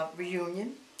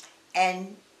reunion.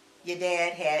 And your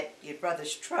dad had your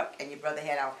brother's truck, and your brother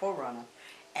had our 4Runner.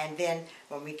 And then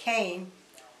when we came,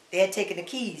 they had taken the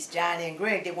keys. Johnny and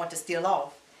Greg, they wanted to steal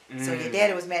off. So your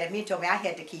dad was mad at me and told me I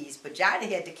had the keys. But Johnny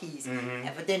had the keys.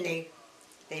 But then they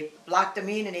blocked them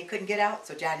in and they couldn't get out,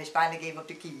 so Johnny finally gave up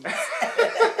the keys.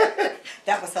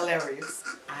 That was hilarious.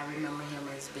 I remember him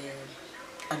as being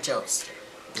a jokester.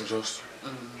 A jokester.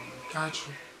 Got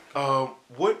you.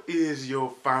 What is your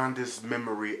fondest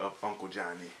memory of Uncle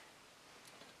Johnny?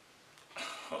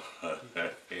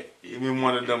 Give me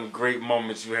one of them great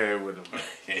moments you had with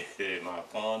him. My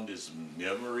fondest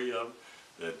memory of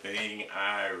the thing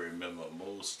I remember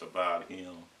most about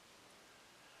him,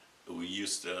 we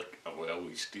used to, well,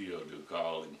 we still do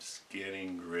call him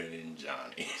Skinning Grinning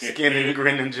Johnny. Skinning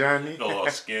Grinning Johnny? No,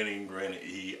 Skinning Grinning.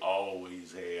 He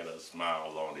always had a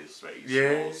smile on his face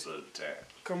most of the time.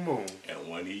 Come on. And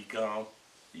when he come,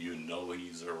 you know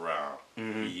he's around.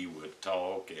 He would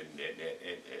talk, and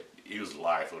he was the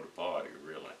life of the party,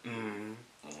 really.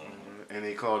 and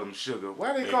they called him Sugar.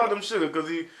 Why they called him Sugar? Because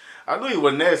I knew he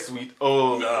wasn't that sweet.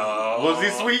 Oh, No, was he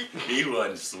sweet? He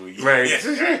wasn't sweet. Right.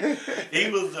 He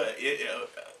was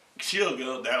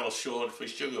Sugar. That was short for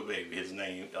Sugar Baby. His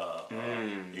name.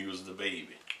 He was the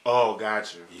baby. Oh,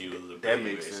 gotcha. He was the baby, that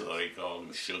makes sense. so they called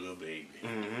him Sugar Baby.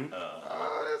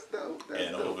 Oh, that's dope.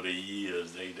 And over the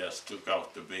years, they just took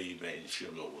off the baby and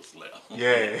Sugar was left.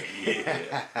 Yeah.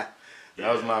 Yeah.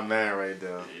 That was my man right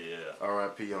there. Yeah.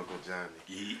 R.I.P. Uncle Johnny.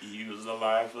 He was the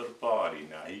life of the party.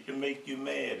 Now, he can make you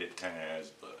mad at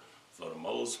times, but for the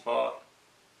most part,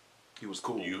 he was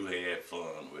cool. You had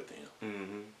fun with him.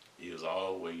 He was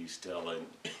always telling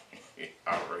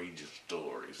outrageous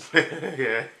stories.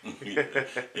 Yeah.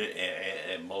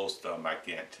 and most of them I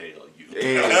can't tell you.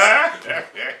 Yeah.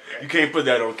 You can't put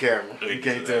that on camera. You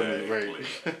can't tell me, right?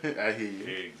 I hear you.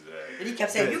 Exactly. And he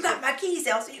kept saying, "You got my keys,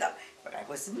 Elsie. You got." But that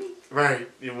wasn't me. Right.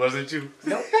 It wasn't you.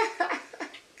 Nope.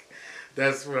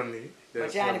 That's funny.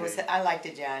 But Johnny was. I liked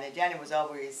it, Johnny. Johnny was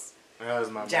always. That was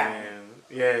my Johnny. man.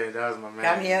 Yeah, that was my man.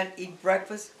 Come here and eat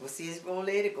breakfast. Go see his old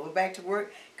lady. Go back to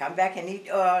work. Come back and eat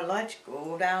lunch.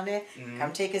 Go down there.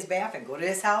 Come take his bath and go to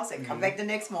his house and come back the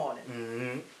next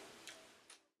morning.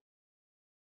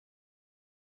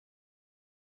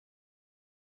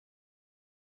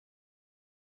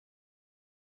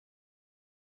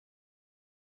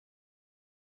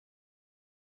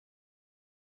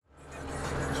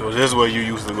 So this is where you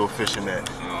used to go fishing at.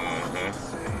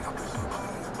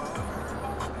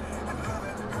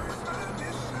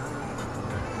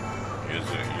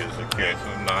 Used to catch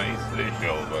some nice fish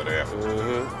over there.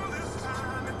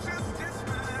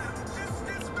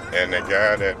 And the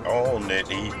guy that owned it,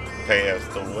 he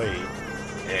passed away,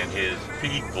 and his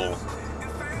people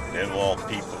didn't want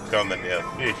people coming there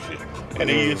fishing. And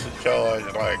he used to charge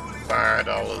like $5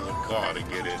 a car to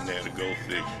get in there to go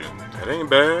fishing. That ain't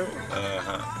bad.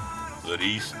 But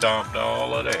he stopped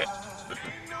all of that.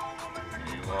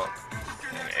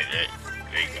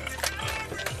 They got.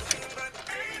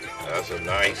 That's a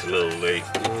nice little lake.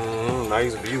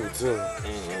 Nice view too.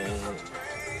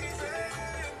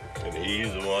 And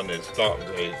he's the one that stopped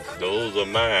it. Those are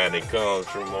mine that comes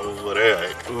from over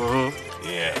there.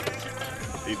 Yeah.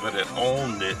 People that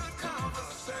owned it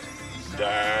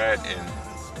died and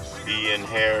he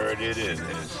inherited it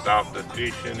and stopped the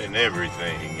fishing and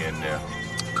everything in there.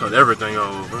 Cut everything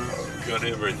over. Cut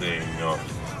everything off.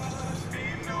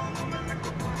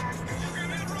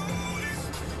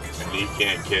 And he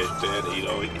can't catch that. He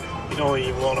don't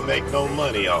even want to make no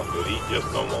money off it. He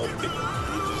just don't want it.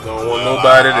 Don't want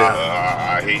nobody there.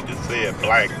 I hate to say it,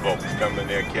 black folks coming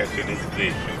there catching his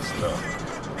fish and stuff.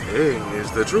 Hey,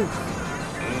 it's the truth.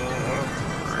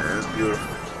 That's beautiful.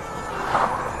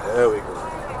 There we go.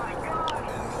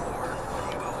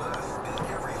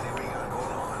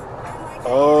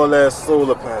 All that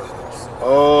solar panels.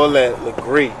 All that look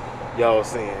great, y'all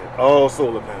seeing. All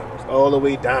solar panels. All the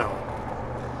way down.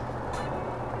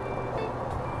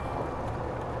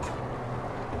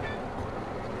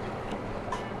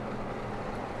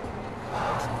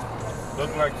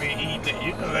 Look like they eating it.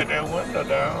 You can let that window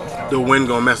down. The wind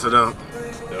gonna mess it up.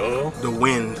 No. The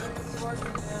wind.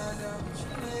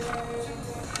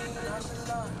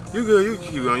 You good, you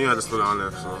keep going. You have to slow down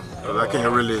there, so. Cause I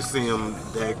can't really see them.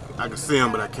 I can see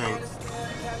them, but I can't.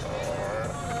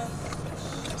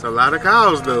 It's a lot of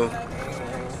cows, though. I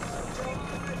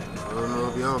don't know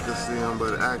if y'all can see them,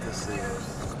 but I can see them.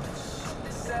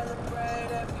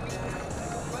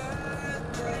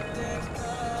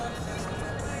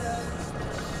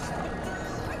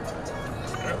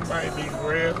 That might be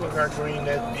red. Look how green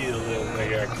that field is. They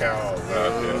got cows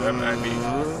out there. That might be.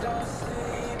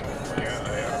 Yeah,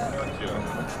 they have a bunch of them.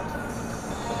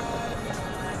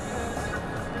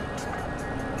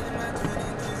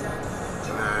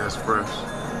 Nah, that's fresh.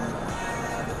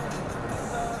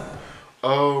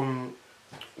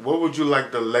 What would you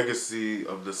like the legacy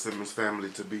of the Simmons family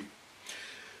to be?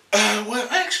 Well,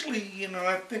 actually,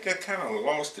 I think I kind of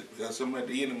lost it because I'm at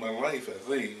the end of my life, I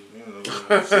think.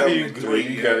 73.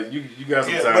 you got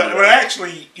some time. But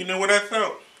actually, you know what I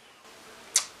thought?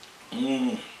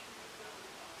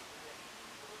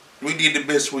 We did the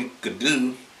best we could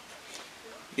do.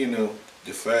 The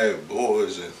 5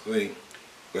 boys, I think.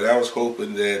 But I was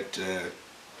hoping that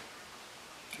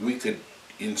we could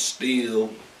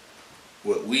instill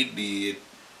what we did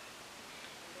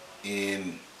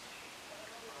in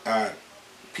our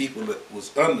people that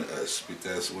was under us,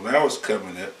 because when I was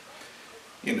coming up,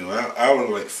 I was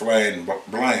like flying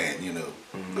blind,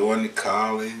 going to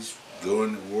college,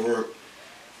 going to work,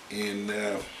 and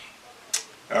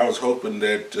I was hoping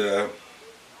that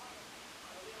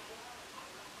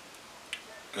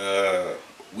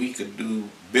we could do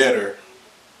better,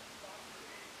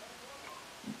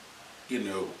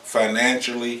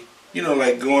 financially.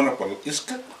 Like going up it's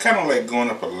kind of like going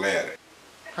up a ladder.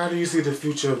 How do you see the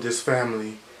future of this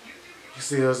family? You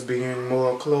see us being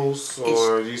more close,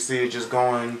 or do you see it just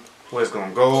going where it's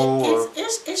gonna go?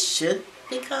 It should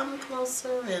become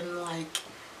closer, and like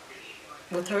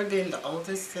with her being the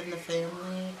oldest in the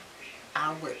family,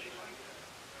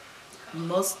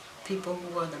 most people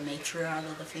who are the matriarch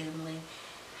of the family,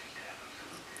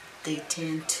 they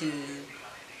tend to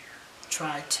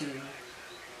try to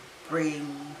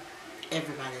bring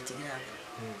everybody together.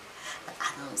 But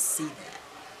I don't see that.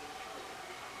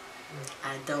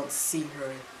 I don't see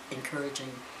her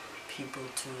encouraging people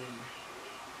to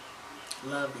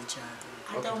love each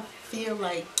other. I don't feel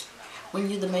like when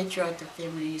you're the matriarch of the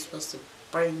family, you're supposed to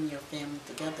bring your family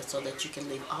together so that you can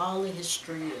leave all the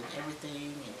history and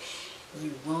everything, and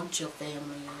you want your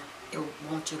family, you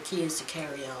want your kids to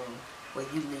carry on where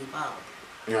you leave off.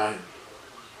 Right.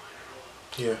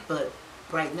 Yeah. But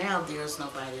right now, there's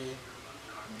nobody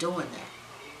doing that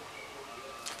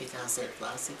because Aunt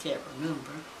Flossie can't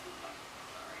remember,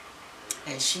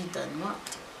 and she doesn't want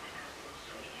to.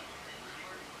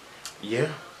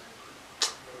 Yeah.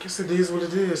 I guess it is what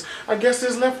it is. I guess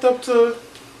it's left up to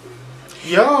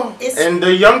y'all and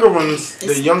the younger ones,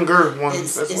 as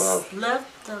well. It's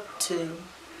left up to,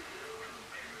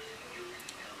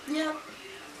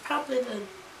 probably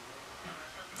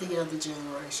the other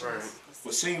generations. Right.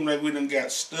 It seems like we done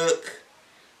got stuck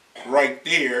right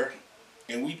there,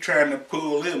 and we trying to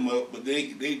pull them up, but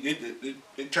they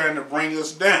trying to bring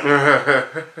us down.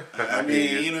 I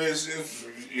mean, it's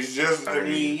just,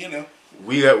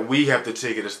 We have to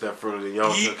take it a step further than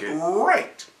y'all took it.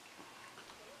 Right.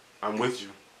 I'm with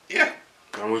you. Yeah.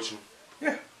 I'm with you.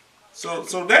 Yeah. So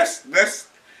that's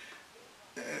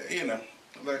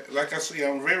like I say,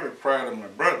 I'm very proud of my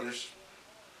brothers.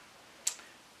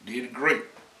 Did great.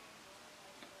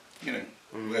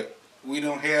 But we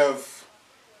don't have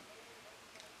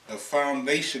a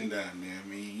foundation down there. I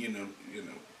mean,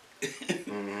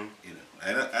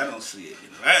 I don't see it.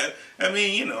 I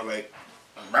mean, like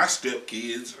my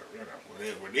stepkids or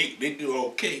whatever, they do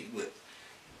okay, but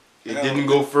it didn't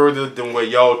go further than where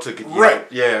y'all took it. Right.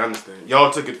 Yeah, I understand.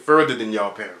 Y'all took it further than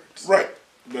y'all parents. Right.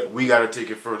 But we gotta take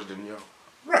it further than y'all.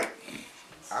 Right.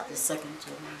 The second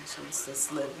generation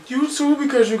that's living. You too,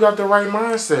 because you got the right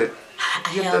mindset. I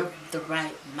have the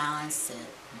right mindset,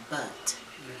 but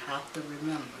you have to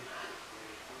remember,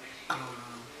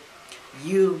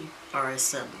 you are a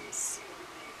Simmons.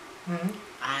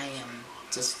 I am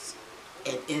just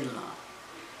an in-law.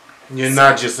 You're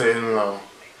not just an in-law.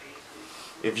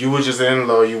 If you were just an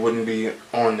in-law, you wouldn't be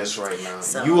on this right now.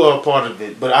 So, you are a part of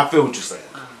it, but I feel what you're saying.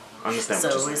 I understand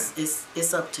what you're saying. So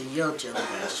it's up to your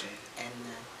generation and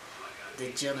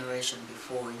the generation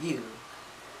before you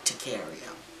to carry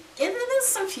on. And then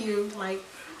there's a few like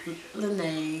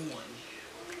Lene and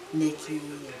Nikki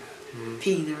and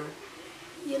Peter.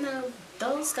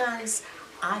 Those guys,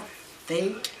 I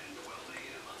think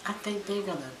they're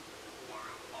gonna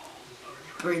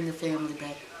bring the family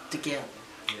back together.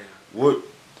 Yeah. What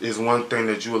is one thing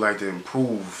that you would like to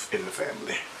improve in the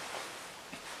family?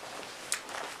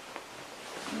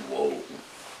 Whoa.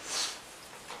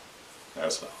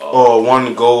 That's or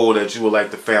one goal that you would like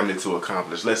the family to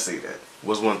accomplish. Let's say that.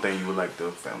 What's one thing you would like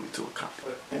the family to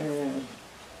accomplish?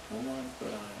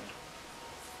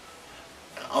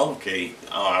 Okay,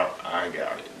 I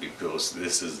got it, because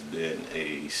this has been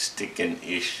a sticking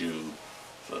issue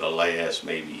for the last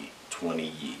maybe 20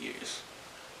 years.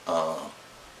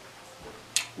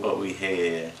 What we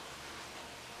had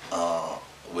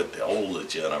with the older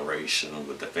generation,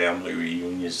 with the family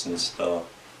reunions and stuff,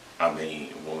 I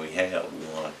mean, when we had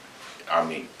one, I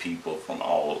mean, people from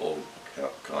all over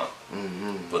come.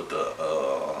 But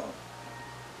the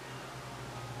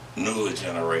newer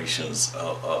generations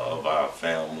of our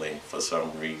family, for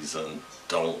some reason,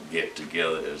 don't get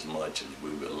together as much as we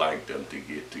would like them to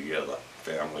get together.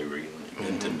 Family reunion,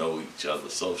 getting to know each other,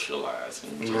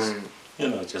 socializing, just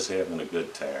just having a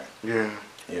good time. Yeah.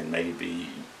 And maybe,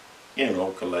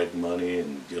 collect money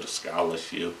and get a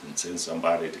scholarship and send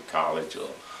somebody to college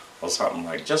or something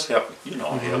like. Just help,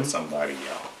 help somebody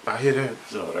out. I hear that.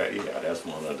 So that's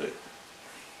one of the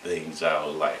things I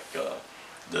would like.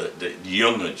 The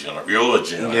younger your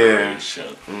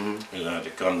generation,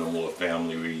 to come to more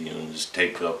family reunions,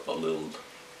 take up a little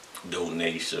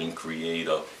donation, create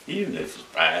even if it's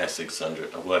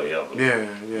 $500-600 or whatever.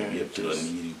 Yeah. Give to a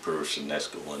needy person that's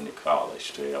going to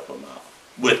college to help them out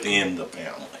within the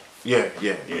family. Yeah,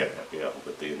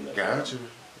 within the Got family. you.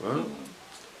 Well,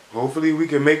 hopefully we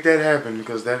can make that happen,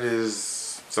 because that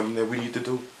is something that we need to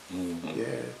do.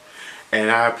 Yeah. And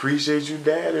I appreciate you,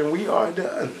 Dad, and we are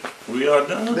done. We are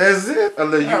done? That's it.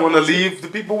 Unless you want to leave the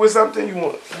people with something you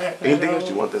want. Anything else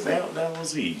you want to say? That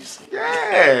was easy.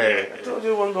 Yeah. I told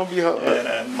you it wasn't going to be hard.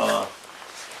 And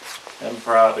I'm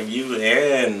proud of you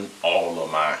and all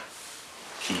of my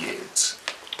kids.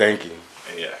 Thank you.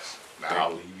 Yes.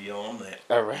 I'll leave you on that.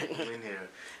 All right.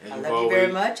 I love you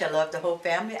very much. I love the whole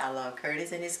family. I love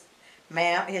Curtis and his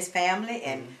family,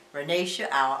 and Renisha.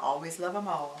 I'll always love them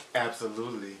all.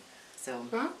 Absolutely. So,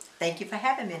 thank you for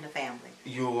having me in the family.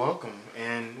 You're welcome.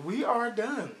 And we are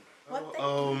done.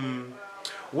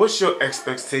 What's your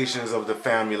expectations of the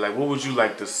family? Like, what would you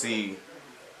like to see?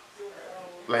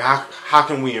 Like, how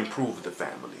can we improve the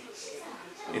family?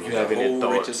 If you have any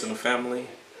thoughts. Riches in the family.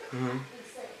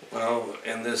 Well,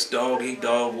 in this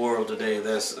dog-eat-dog world today,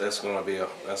 that's gonna be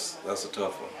that's a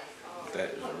tough one.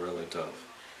 That is really tough.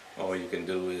 All you can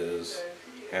do is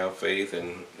have faith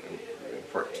and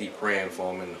keep praying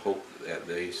for them and hope that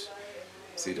they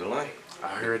see the light. I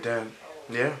heard that.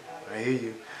 Yeah, I hear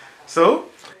you. So,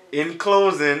 in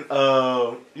closing,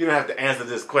 you don't have to answer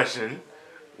this question,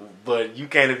 but you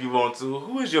can if you want to.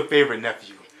 Who is your favorite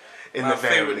nephew in the family?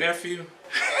 My favorite nephew?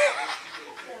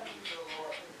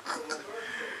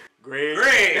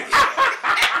 Greg.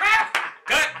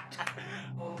 Cut.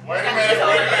 Wait a minute.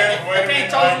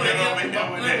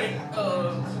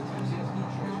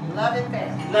 Love and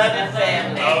family. Love and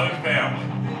family. Love and family.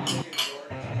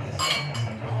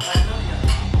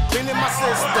 Cleaning my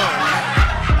system.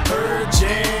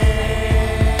 Purging.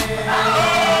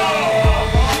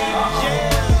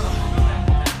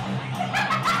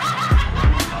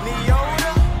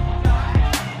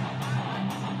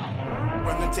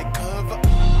 Take cover,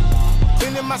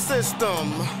 cleaning my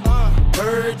system,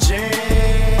 purging.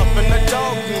 Up in the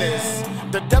darkness,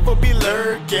 the devil be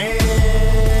lurking.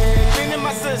 Cleaning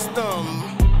my system,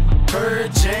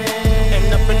 purging.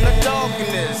 And up in the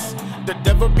darkness, the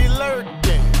devil be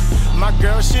lurking. My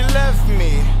girl, she left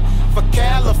me for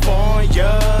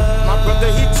California. My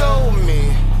brother, he told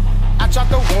me, I tried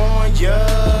to warn ya.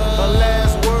 Her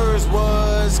last words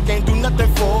was, can't do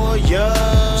nothing for ya.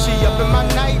 She up in my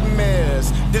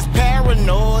nightmares, this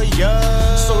paranoia.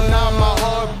 So now my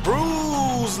heart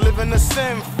bruised, living a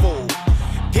sinful,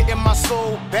 getting my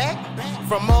soul back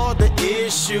from all the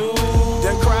issues.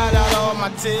 Then cried out all my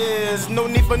tears, no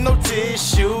need for no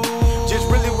tissue. Just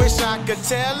really wish I could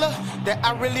tell her that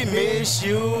I really miss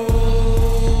you.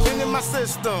 Cleaning my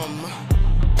system,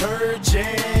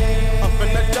 purging. Up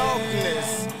in the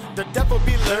darkness, the devil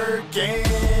be lurking.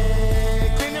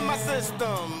 Cleaning my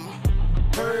system,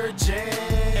 purging.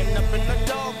 And up in the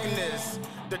darkness,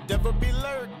 the devil be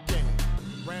lurking.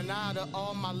 Ran out of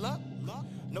all my luck,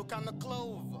 no kind of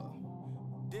clover.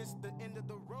 This the end of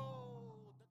the